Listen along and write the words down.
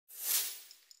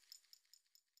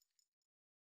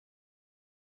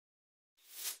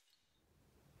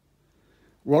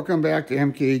Welcome back to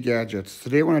MKE Gadgets.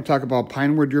 Today we're going to talk about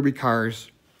Pinewood Derby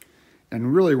cars,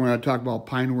 and really we're going to talk about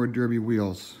Pinewood Derby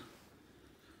wheels.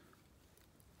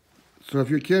 So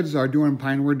if your kids are doing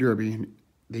Pinewood Derby,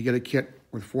 they get a kit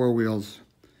with 4 wheels,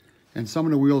 and some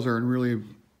of the wheels are in really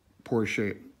poor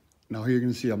shape. Now here you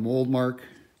can see a mold mark.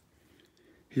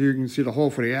 Here you can see the hole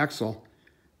for the axle,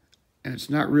 and it's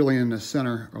not really in the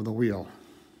center of the wheel.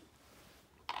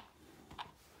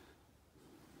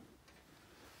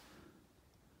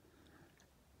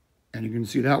 And you can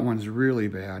see that one's really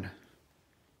bad.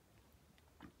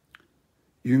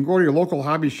 You can go to your local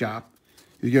hobby shop.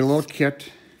 You get a little kit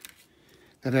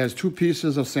that has 2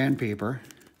 pieces of sandpaper,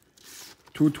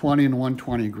 220 and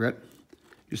 120 grit.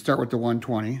 You start with the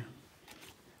 120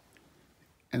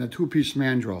 and a 2-piece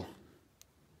mandrel.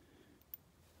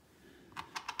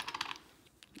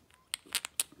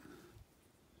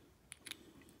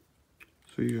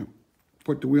 So you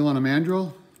put the wheel on a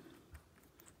mandrel,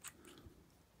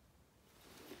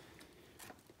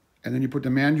 and then you put the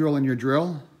mandrel in your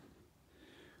drill.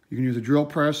 You can use a drill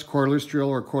press, cordless drill,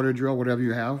 or quarter drill, whatever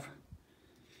you have.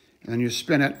 And then you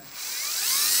spin it.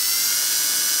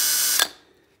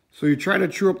 So you try to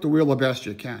chew up the wheel the best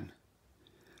you can.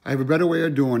 I have a better way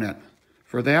of doing it.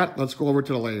 For that, let's go over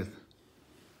to the lathe.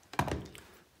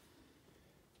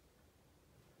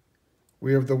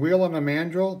 We have the wheel and the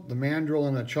mandrel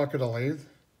and the chuck of the lathe.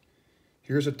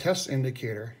 Here's a test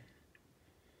indicator,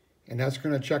 and that's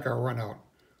going to check our run out.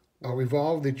 I'll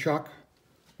revolve the chuck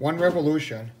 1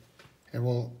 revolution, and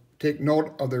we'll take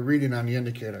note of the reading on the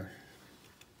indicator.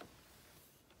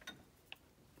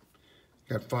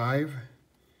 Got 5,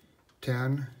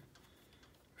 10,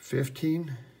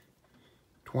 15,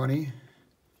 20,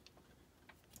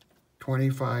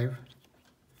 25,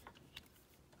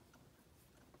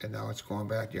 and now it's going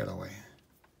back the other way.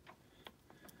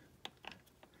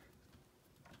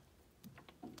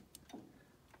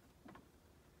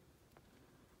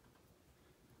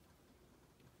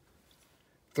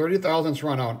 Thirty thousandths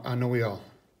run out on the wheel.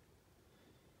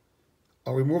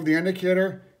 I'll remove the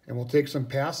indicator and we'll take some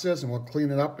passes and we'll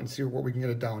clean it up and see what we can get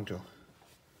it down to.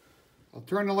 I'll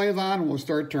turn the lathe on and we'll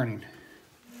start turning.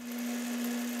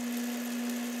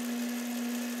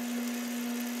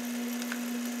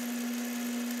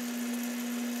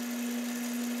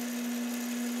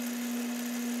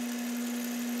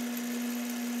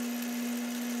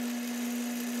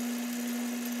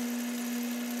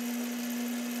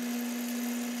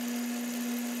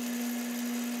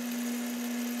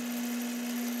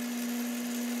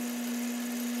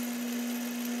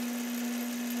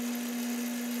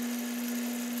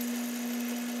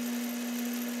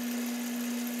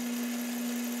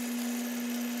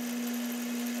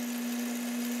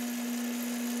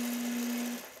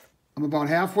 I'm about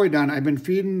halfway done. I've been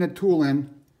feeding the tool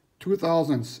in 2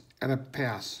 thousandths at a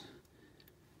pass.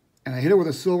 And I hit it with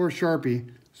a silver Sharpie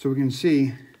so we can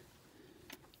see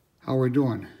how we're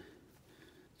doing.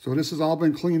 So this has all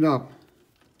been cleaned up.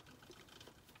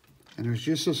 And there's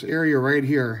just this area right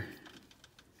here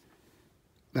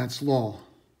that's low.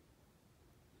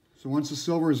 So once the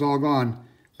silver is all gone,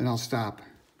 then I'll stop.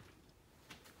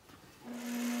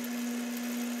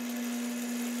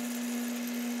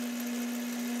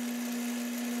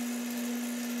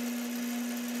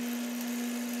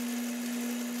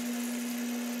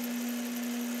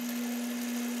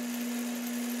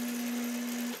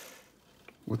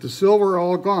 With the silver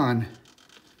all gone,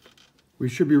 we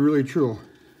should be really true.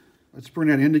 Let's bring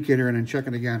that indicator in and check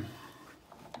it again.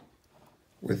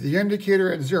 With the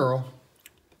indicator at 0,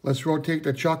 let's rotate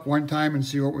the chuck 1 time and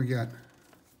see what we get.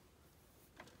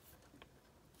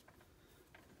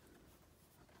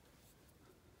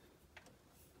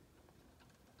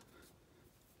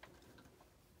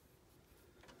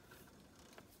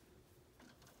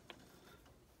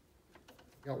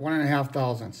 Got 1.5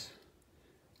 thousandths.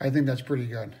 I think that's pretty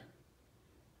good.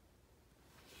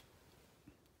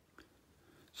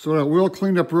 So that wheel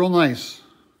cleaned up real nice.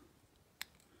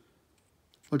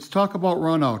 Let's talk about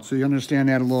run out so you understand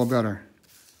that a little better.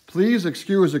 Please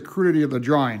excuse the crudity of the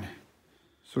drawing.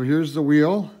 So here's the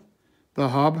wheel, the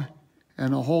hub,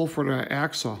 and a hole for the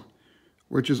axle,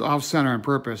 which is off center on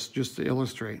purpose, just to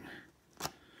illustrate.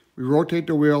 We rotate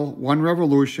the wheel 1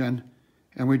 revolution,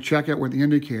 and we check it with the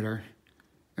indicator,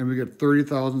 and we get 30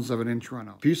 thousandths of an inch run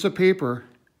out. Piece of paper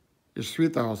is 3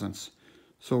 thousandths.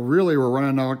 So really we're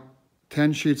running out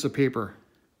 10 sheets of paper.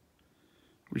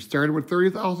 We started with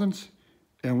 30 thousandths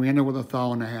and we ended with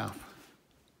 1.5 thou.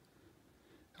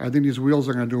 I think these wheels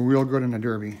are going to do real good in the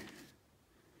Derby.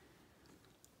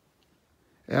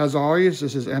 As always,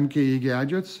 this is MKE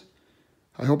Gadgets.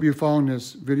 I hope you found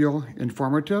this video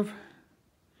informative.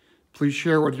 Please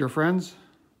share it with your friends.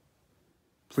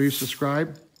 Please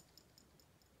subscribe.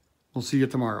 We'll see you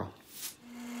tomorrow.